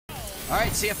All right,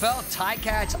 CFL,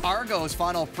 Ticats Argos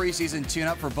final preseason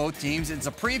tune-up for both teams. It's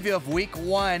a preview of week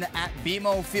 1 at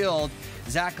BMO Field.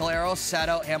 Zach Collaros sat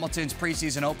out Hamilton's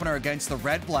preseason opener against the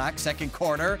Red Black. Second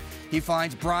quarter, he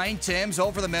finds Brian Timms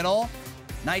over the middle.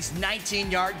 Nice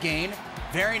 19-yard gain.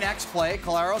 Very next play,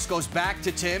 Collaros goes back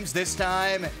to Timms, this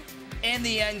time in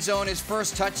the end zone. His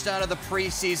first touchdown of the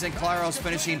preseason. Collaros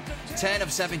finishing 10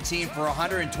 of 17 for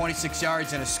 126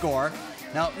 yards and a score.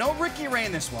 Now, no Ricky Ray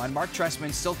in this one. Mark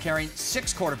Trestman still carrying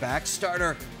 6 quarterbacks.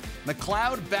 Starter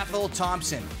McLeod Bethel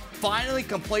Thompson finally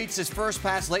completes his first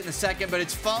pass late in the second, but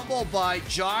it's fumbled by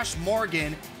Josh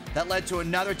Morgan that led to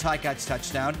another Ticats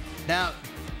touchdown. Now,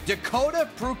 Dakota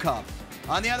Prukop,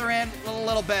 on the other hand, a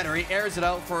little better. He airs it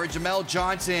out for Jamel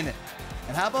Johnson.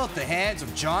 And how about the hands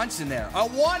of Johnson there? A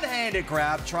one-handed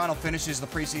grab. Toronto finishes the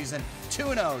preseason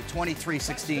 2-0,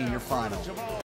 23-16, your final.